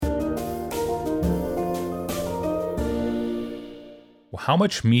how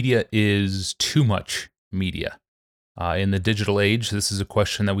much media is too much media? In the digital age, this is a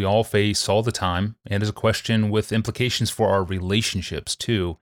question that we all face all the time, and is a question with implications for our relationships,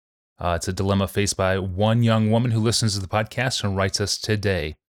 too. It's a dilemma faced by one young woman who listens to the podcast and writes us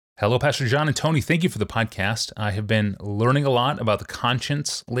today. Hello, Pastor John and Tony. Thank you for the podcast. I have been learning a lot about the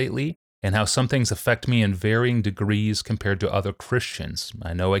conscience lately and how some things affect me in varying degrees compared to other Christians.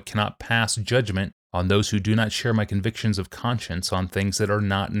 I know I cannot pass judgment on those who do not share my convictions of conscience on things that are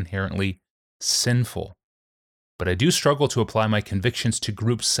not inherently sinful. But I do struggle to apply my convictions to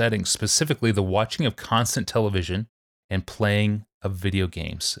group settings, specifically the watching of constant television and playing of video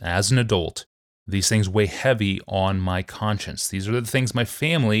games. As an adult, these things weigh heavy on my conscience. These are the things my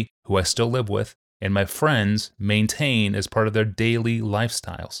family, who I still live with, and my friends maintain as part of their daily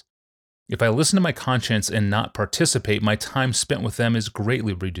lifestyles. If I listen to my conscience and not participate, my time spent with them is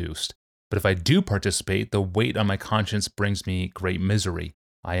greatly reduced. But if I do participate, the weight on my conscience brings me great misery.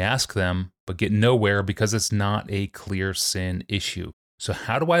 I ask them, but get nowhere because it's not a clear sin issue. So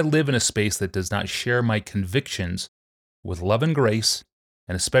how do I live in a space that does not share my convictions with love and grace,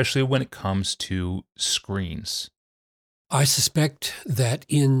 and especially when it comes to screens? I suspect that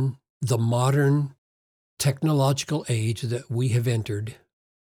in the modern technological age that we have entered,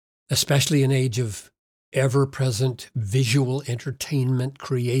 especially an age of ever-present visual entertainment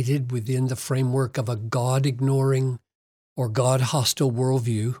created within the framework of a God-ignoring or God-hostile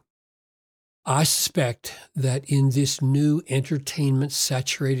worldview, I suspect that in this new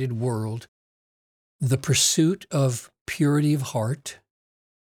entertainment-saturated world, the pursuit of purity of heart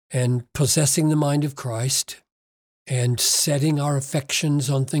and possessing the mind of Christ and setting our affections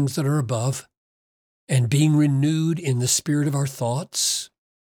on things that are above and being renewed in the spirit of our thoughts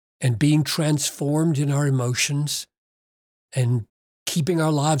and being transformed in our emotions and keeping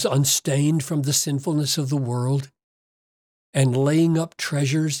our lives unstained from the sinfulness of the world and laying up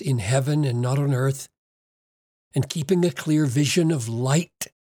treasures in heaven and not on earth, and keeping a clear vision of light,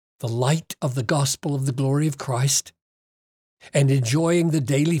 the light of the gospel of the glory of Christ, and enjoying the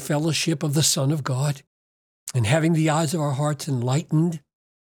daily fellowship of the Son of God, and having the eyes of our hearts enlightened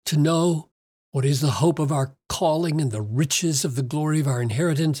to know what is the hope of our calling and the riches of the glory of our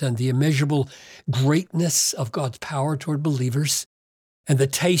inheritance and the immeasurable greatness of God's power toward believers, and the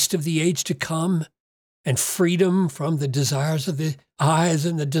taste of the age to come, and freedom from the desires of the eyes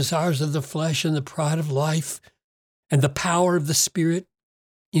and the desires of the flesh and the pride of life, and the power of the Spirit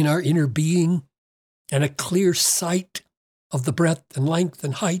in our inner being, and a clear sight of the breadth and length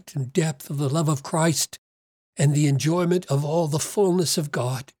and height and depth of the love of Christ, and the enjoyment of all the fullness of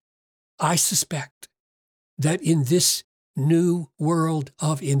God. I suspect that in this new world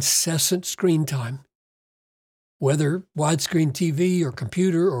of incessant screen time, whether widescreen TV or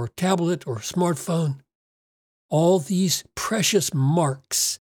computer or tablet or smartphone, all these precious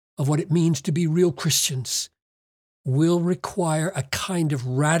marks of what it means to be real Christians will require a kind of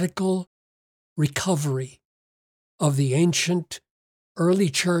radical recovery of the ancient early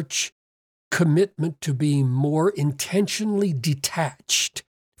church commitment to being more intentionally detached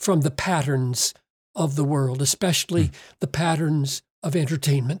from the patterns of the world, especially the patterns of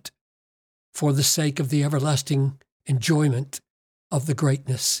entertainment, for the sake of the everlasting enjoyment of the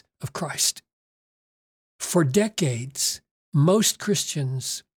greatness of Christ. For decades, most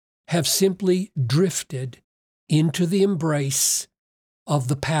Christians have simply drifted into the embrace of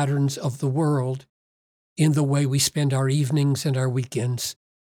the patterns of the world in the way we spend our evenings and our weekends,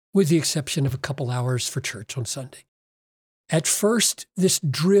 with the exception of a couple hours for church on Sunday. At first, this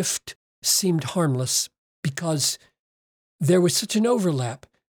drift seemed harmless because there was such an overlap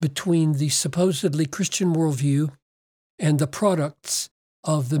between the supposedly Christian worldview and the products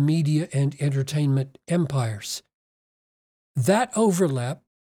of the media and entertainment empires. That overlap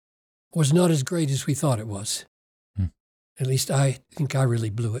was not as great as we thought it was. At least I think I really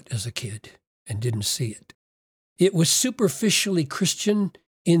blew it as a kid and didn't see it. It was superficially Christian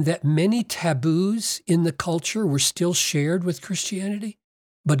in that many taboos in the culture were still shared with Christianity,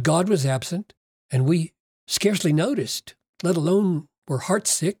 but God was absent, and we scarcely noticed, let alone were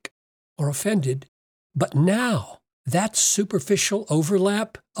heartsick or offended. But now, that superficial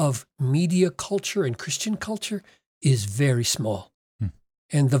overlap of media culture and Christian culture is very small.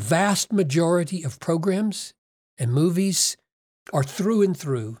 And the vast majority of programs and movies are through and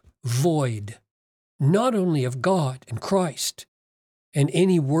through void, not only of God and Christ and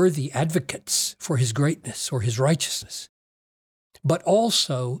any worthy advocates for his greatness or his righteousness, but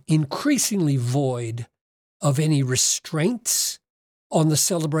also increasingly void of any restraints on the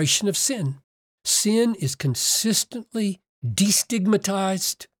celebration of sin. Sin is consistently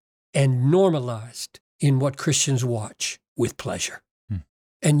destigmatized and normalized in what Christians watch with pleasure.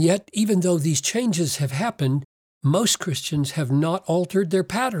 And yet, even though these changes have happened, most Christians have not altered their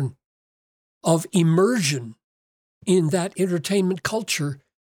pattern of immersion in that entertainment culture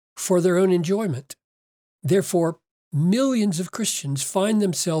for their own enjoyment. Therefore, millions of Christians find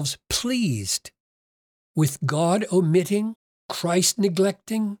themselves pleased with God omitting, Christ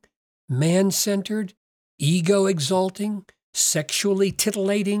neglecting, man-centered, ego-exalting, sexually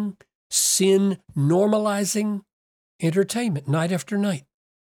titillating, sin-normalizing entertainment night after night.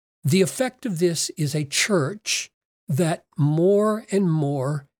 The effect of this is a church that more and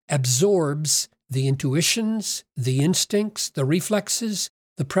more absorbs the intuitions, the instincts, the reflexes,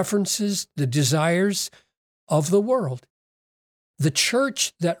 the preferences, the desires of the world. The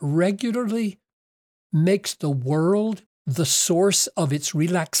church that regularly makes the world the source of its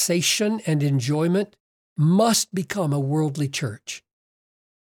relaxation and enjoyment must become a worldly church.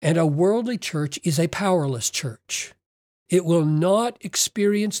 And a worldly church is a powerless church. It will not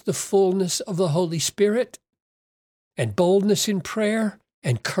experience the fullness of the Holy Spirit and boldness in prayer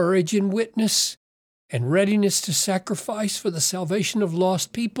and courage in witness and readiness to sacrifice for the salvation of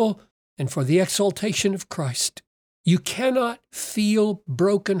lost people and for the exaltation of Christ. You cannot feel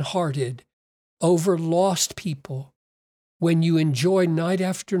brokenhearted over lost people when you enjoy night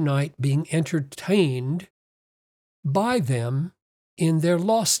after night being entertained by them in their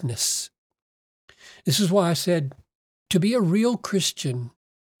lostness. This is why I said, to be a real Christian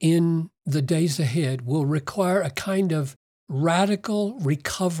in the days ahead will require a kind of radical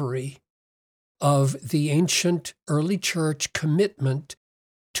recovery of the ancient early church commitment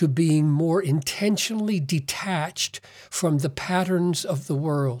to being more intentionally detached from the patterns of the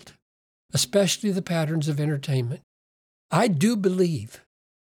world, especially the patterns of entertainment. I do believe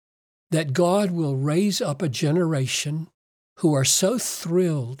that God will raise up a generation who are so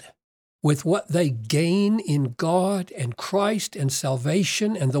thrilled with what they gain in God and Christ and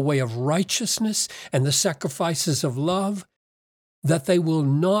salvation and the way of righteousness and the sacrifices of love, that they will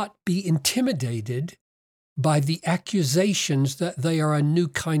not be intimidated by the accusations that they are a new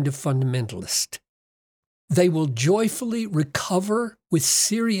kind of fundamentalist. They will joyfully recover with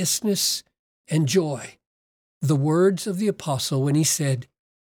seriousness and joy the words of the apostle when he said,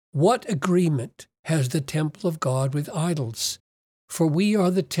 "What agreement has the temple of God with idols? For we are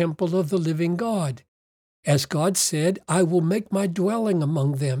the temple of the living God. As God said, I will make my dwelling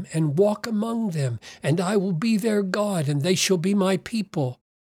among them and walk among them, and I will be their God, and they shall be my people.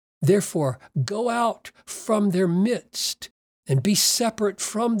 Therefore, go out from their midst and be separate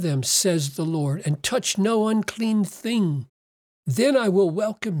from them, says the Lord, and touch no unclean thing. Then I will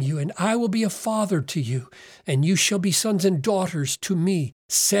welcome you, and I will be a father to you, and you shall be sons and daughters to me,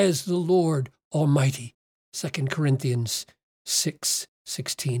 says the Lord Almighty." 2 Corinthians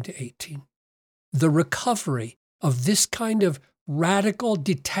 6:16-18. The recovery of this kind of radical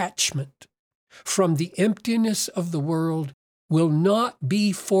detachment from the emptiness of the world will not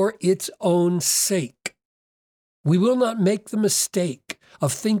be for its own sake. We will not make the mistake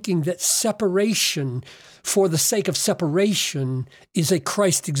of thinking that separation for the sake of separation is a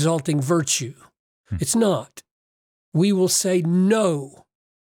Christ-exalting virtue. It's not. We will say no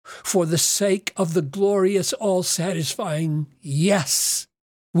for the sake of the glorious, all-satisfying yes.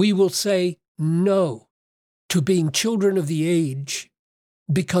 We will say no to being children of the age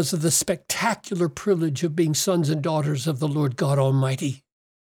because of the spectacular privilege of being sons and daughters of the Lord God Almighty.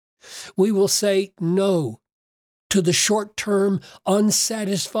 We will say no to the short-term,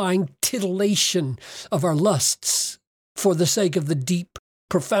 unsatisfying titillation of our lusts for the sake of the deep,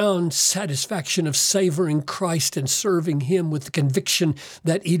 profound satisfaction of savoring Christ and serving Him with the conviction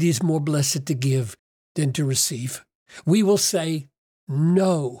that it is more blessed to give than to receive. We will say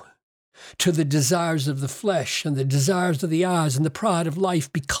no to the desires of the flesh and the desires of the eyes and the pride of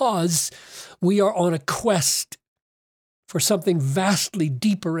life because we are on a quest for something vastly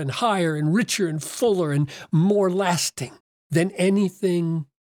deeper and higher and richer and fuller and more lasting than anything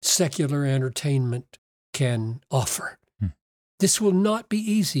secular entertainment can offer. This will not be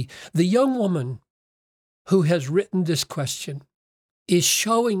easy. The young woman who has written this question is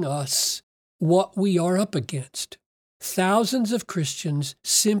showing us what we are up against. Thousands of Christians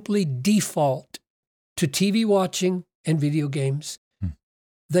simply default to TV watching and video games.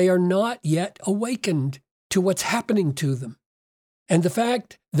 They are not yet awakened to what's happening to them. And the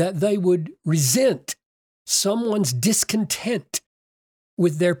fact that they would resent someone's discontent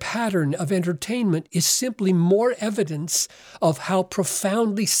with their pattern of entertainment is simply more evidence of how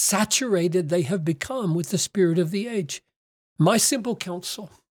profoundly saturated they have become with the spirit of the age. My simple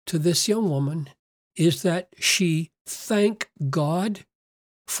counsel to this young woman is that she thank God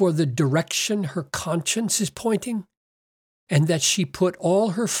for the direction her conscience is pointing and that she put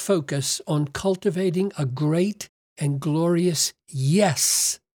all her focus on cultivating a great and glorious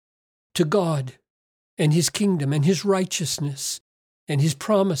yes to God and His kingdom and His righteousness and His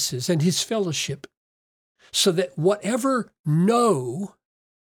promises and His fellowship, so that whatever no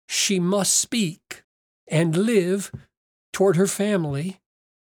she must speak and live toward her family,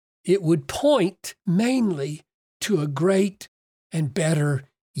 it would point mainly to a great and better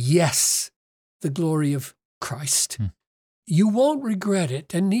yes, the glory of Christ. You won't regret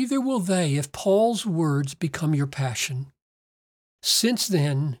it, and neither will they if Paul's words become your passion. Since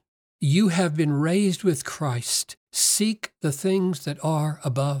then, you have been raised with Christ. Seek the things that are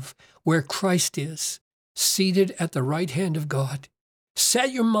above, where Christ is, seated at the right hand of God.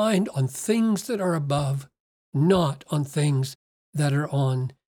 Set your mind on things that are above, not on things that are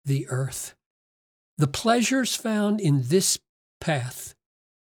on the earth. The pleasures found in this path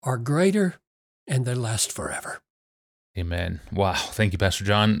are greater, and they last forever. Amen. Wow. Thank you, Pastor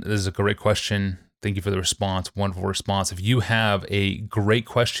John. This is a great question. Thank you for the response. Wonderful response. If you have a great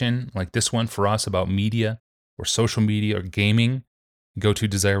question like this one for us about media or social media or gaming, go to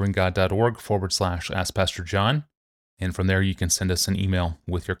desiringgod.org/Ask Pastor John. And from there, you can send us an email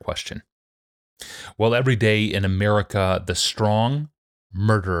with your question. Well, every day in America, the strong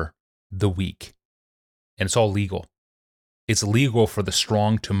murder the weak. And it's all legal. It's legal for the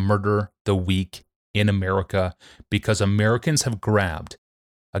strong to murder the weak in America because Americans have grabbed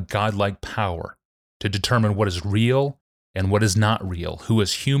a godlike power to determine what is real and what is not real, who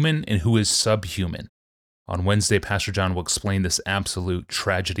is human and who is subhuman. On Wednesday, Pastor John will explain this absolute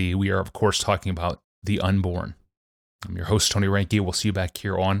tragedy. We are, of course, talking about the unborn. I'm your host, Tony Reinke. We'll see you back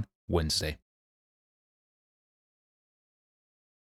here on Wednesday.